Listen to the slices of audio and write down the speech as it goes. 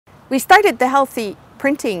We started the Healthy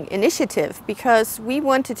Printing initiative because we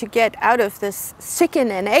wanted to get out of this chicken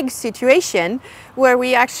and egg situation where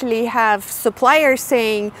we actually have suppliers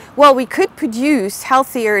saying, well, we could produce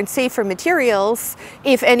healthier and safer materials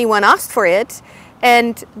if anyone asked for it,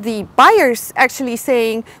 and the buyers actually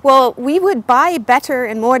saying, well, we would buy better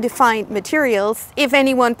and more defined materials if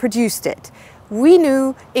anyone produced it. We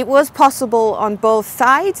knew it was possible on both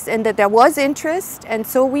sides and that there was interest, and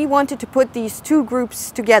so we wanted to put these two groups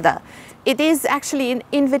together. It is actually an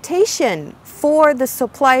invitation for the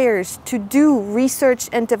suppliers to do research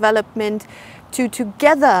and development, to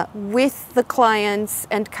together with the clients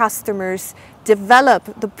and customers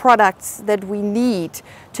develop the products that we need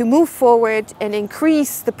to move forward and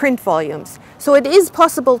increase the print volumes. So it is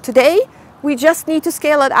possible today, we just need to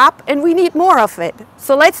scale it up and we need more of it.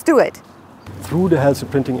 So let's do it. Through the Healthy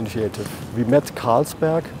Printing Initiative, we met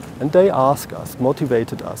Carlsberg and they asked us,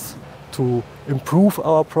 motivated us to improve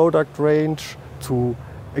our product range, to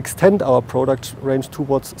extend our product range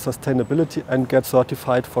towards sustainability and get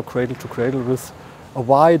certified for cradle to cradle with a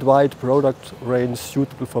wide product range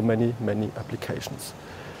suitable for many applications.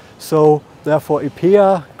 So therefore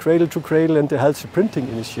EPEA, Cradle to Cradle and the Healthy Printing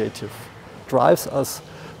Initiative drives us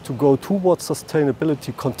to go towards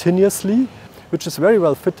sustainability continuously, which is very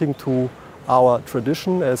well fitting to our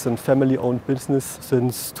tradition as a family-owned business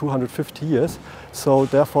since 250 years. So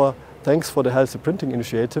therefore, thanks for the Healthy Printing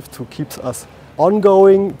Initiative to keep us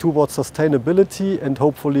ongoing towards sustainability and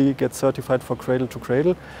hopefully get certified for Cradle to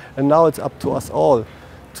Cradle. And now it's up to us all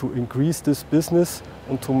to increase this business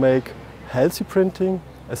and to make healthy printing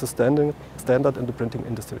as a standard in the printing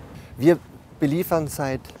industry. Wir beliefern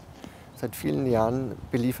seit vielen Jahren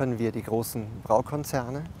beliefern wir die großen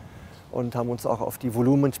Braukonzerne und haben uns auch auf die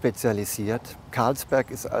Volumen spezialisiert.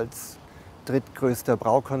 Carlsberg ist als drittgrößter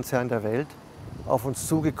Braukonzern der Welt auf uns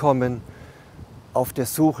zugekommen, auf der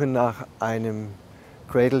Suche nach einem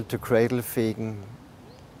Cradle-to-Cradle-fähigen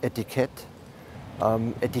Etikett.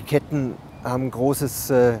 Etiketten haben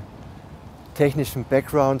großes technischen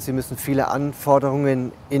Background. Sie müssen viele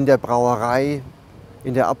Anforderungen in der Brauerei,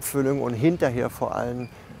 in der Abfüllung und hinterher vor allem,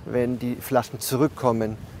 wenn die Flaschen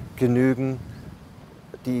zurückkommen, genügen.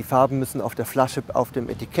 Die Farben müssen auf der Flasche, auf dem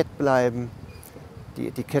Etikett bleiben. Die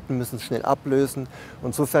Etiketten müssen schnell ablösen.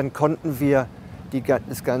 Insofern konnten wir die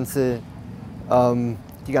ganze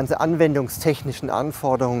anwendungstechnischen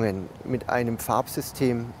Anforderungen mit einem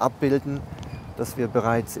Farbsystem abbilden, das wir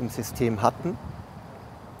bereits im System hatten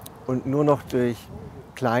und nur noch durch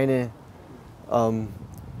kleine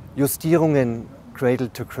Justierungen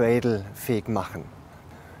Cradle to Cradle fähig machen.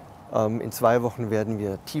 In 2 Wochen werden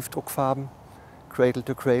wir Tiefdruckfarben Cradle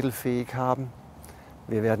to Cradle fähig haben.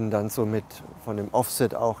 Wir werden dann somit von dem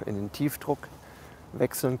Offset auch in den Tiefdruck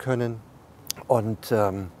wechseln können. Und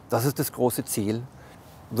das ist das große Ziel,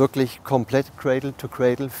 wirklich komplett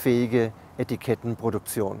Cradle-to-Cradle fähige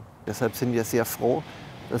Etikettenproduktion. Deshalb sind wir sehr froh,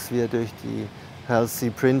 dass wir durch die Healthy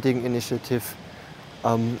Printing Initiative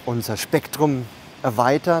unser Spektrum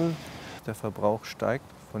erweitern. Der Verbrauch steigt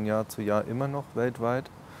von Jahr zu Jahr immer noch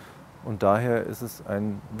weltweit und daher ist es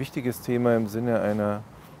ein wichtiges Thema im Sinne einer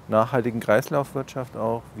nachhaltigen Kreislaufwirtschaft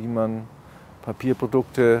auch, wie man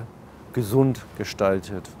Papierprodukte gesund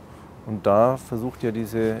gestaltet. Und da versucht ja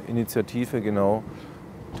diese Initiative genau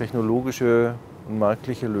technologische und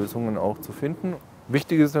marktliche Lösungen auch zu finden.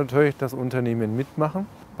 Wichtig ist natürlich, dass Unternehmen mitmachen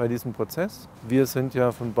bei diesem Prozess. Wir sind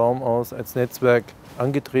ja von B.A.U.M aus als Netzwerk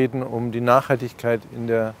angetreten, um die Nachhaltigkeit in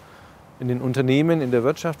den Unternehmen, in der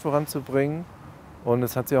Wirtschaft voranzubringen. Und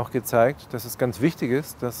es hat sich auch gezeigt, dass es ganz wichtig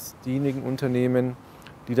ist, dass diejenigen Unternehmen,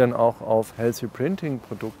 die dann auch auf Healthy Printing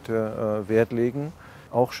Produkte Wert legen,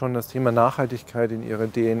 auch schon das Thema Nachhaltigkeit in ihrer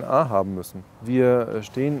DNA haben müssen. Wir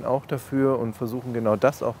stehen auch dafür und versuchen genau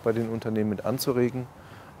das auch bei den Unternehmen mit anzuregen,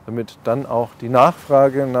 damit dann auch die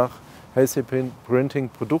Nachfrage nach Healthy Printing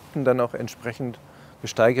Produkten dann auch entsprechend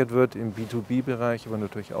gesteigert wird im B2B-Bereich, aber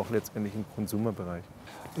natürlich auch letztendlich im Consumer-Bereich.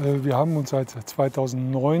 Wir haben uns seit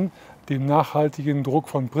 2009 dem nachhaltigen Druck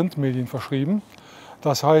von Printmedien verschrieben.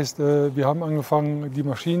 Das heißt, wir haben angefangen, die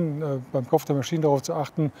Maschinen, beim Kauf der Maschinen darauf zu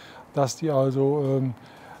achten, dass die also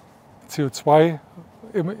CO2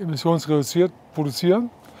 emissionsreduziert produzieren.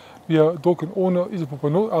 Wir drucken ohne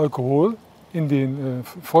Isopropanolalkohol in den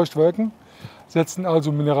Feuchtwolken, setzen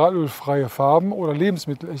also mineralölfreie Farben oder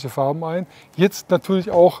lebensmittelechte Farben ein. Jetzt natürlich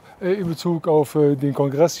auch in Bezug auf den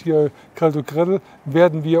Kongress hier Cradle to Cradle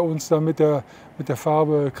werden wir uns dann mit der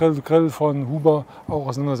Farbe Cradle to Cradle von Huber auch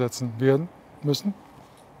auseinandersetzen müssen.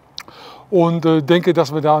 Und denke,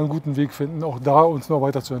 dass wir da einen guten Weg finden, auch da uns noch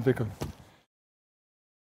weiterzuentwickeln.